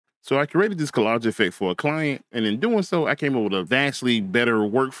So I created this collage effect for a client, and in doing so, I came up with a vastly better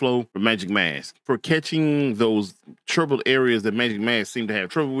workflow for Magic Mask for catching those troubled areas that Magic Mask seem to have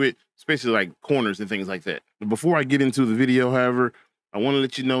trouble with, especially like corners and things like that. But before I get into the video, however, I want to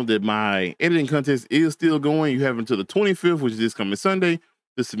let you know that my editing contest is still going. You have until the 25th, which is this coming Sunday,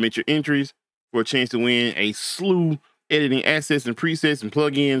 to submit your entries for a chance to win a slew editing assets and presets and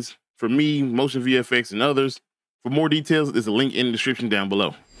plugins for me, Motion VFX, and others. For more details, there's a link in the description down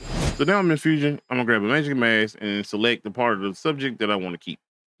below. So now I'm in Fusion. I'm gonna grab a Magic Mask and select the part of the subject that I want to keep.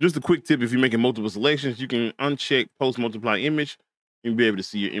 Just a quick tip: if you're making multiple selections, you can uncheck Post Multiply Image and you'll be able to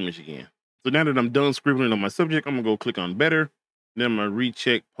see your image again. So now that I'm done scribbling on my subject, I'm gonna go click on Better. Then I'm gonna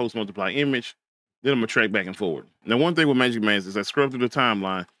recheck Post Multiply Image. Then I'm gonna track back and forward. Now, one thing with Magic Mask is I scrub through the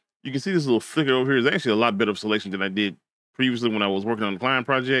timeline. You can see this little flicker over here is actually a lot better selection than I did previously when I was working on the client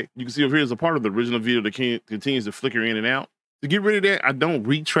project. You can see over here is a part of the original video that continues to flicker in and out. To get rid of that, I don't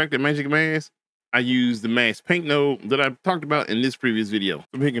retract the Magic Mask. I use the mask paint node that I talked about in this previous video.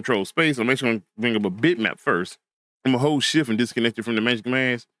 I'm hitting Control Space. I'm actually gonna bring up a bitmap first. I'm gonna hold Shift and disconnect it from the Magic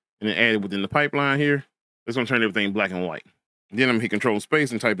Mask and then add it within the pipeline here. That's gonna turn everything black and white. Then I'm gonna hit Control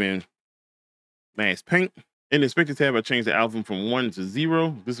Space and type in mask paint. In the inspector tab, I changed the alpha from 1 to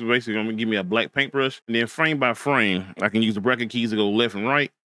 0. This is basically gonna give me a black paintbrush. And then frame by frame, I can use the bracket keys to go left and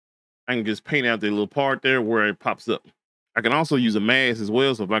right. I can just paint out the little part there where it pops up. I can also use a mask as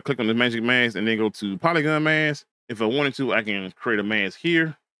well. So if I click on the Magic Mask and then go to Polygon Mask, if I wanted to, I can create a mask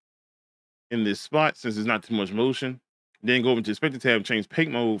here in this spot since there's not too much motion. Then go over to the inspector tab, change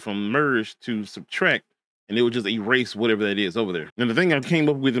paint mode from merge to subtract, and it will just erase whatever that is over there. Now, the thing I came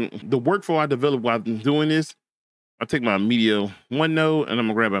up with, the workflow I developed while doing this, I take my Media 1 node and I'm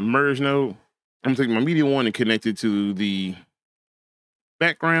gonna grab a merge node. I'm gonna take my Media 1 and connect it to the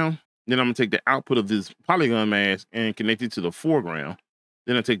background. Then I'm gonna take the output of this polygon mask and connect it to the foreground.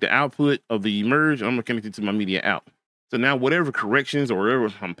 Then I take the output of the merge and I'm gonna connect it to my media out. So now whatever corrections or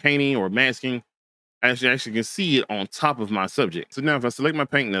whatever I'm painting or masking, I actually can see it on top of my subject. So now if I select my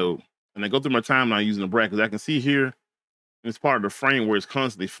paint node and I go through my timeline using the brackets, I can see here, it's part of the frame where it's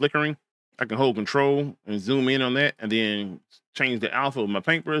constantly flickering. I can hold Control and zoom in on that and then change the alpha of my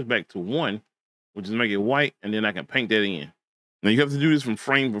paintbrush back to 1, which is make it white, and then I can paint that in. Now you have to do this from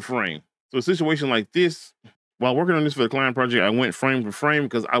frame to frame. So a situation like this, while working on this for the client project, I went frame for frame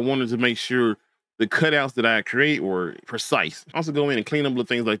because I wanted to make sure the cutouts that I create were precise. Also go in and clean up little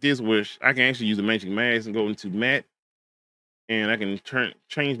things like this, which I can actually use the Magic Mask and go into matte, and I can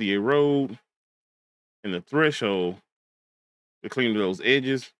change the erode and the threshold to clean those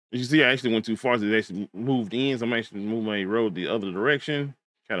edges. As you see, I actually went too far, so it actually moved in. So I'm actually moving my erode the other direction,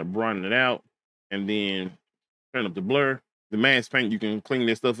 kind of broaden it out, and then turn up the blur. The mask paint, you can clean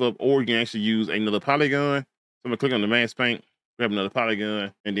this stuff up, or you can actually use another polygon. So I'm gonna click on the mask paint, grab another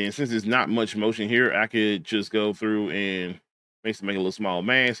polygon, and then since there's not much motion here, I could just go through and basically make a little small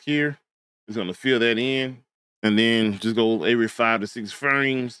mask here. Just gonna fill that in, and then just go every 5 to 6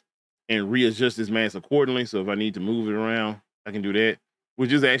 frames and readjust this mask accordingly. So if I need to move it around, I can do that,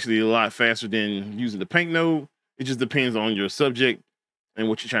 which is actually a lot faster than using the paint node. It just depends on your subject and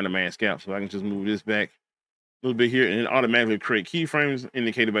what you're trying to mask out. So I can just move this back a little bit here and it automatically create keyframes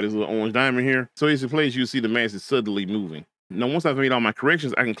indicated by this little orange diamond here. So as it plays, you see the mask is suddenly moving. Now, once I've made all my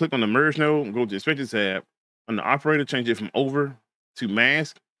corrections, I can click on the merge node and go to the inspector tab. On the operator, change it from over to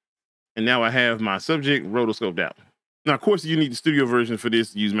mask. And now I have my subject rotoscoped out. Now, of course, you need the studio version for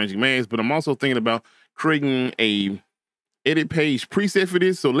this to use Magic Mask, but I'm also thinking about creating a edit page preset for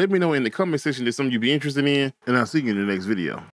this. So let me know in the comment section if something you'd be interested in, and I'll see you in the next video.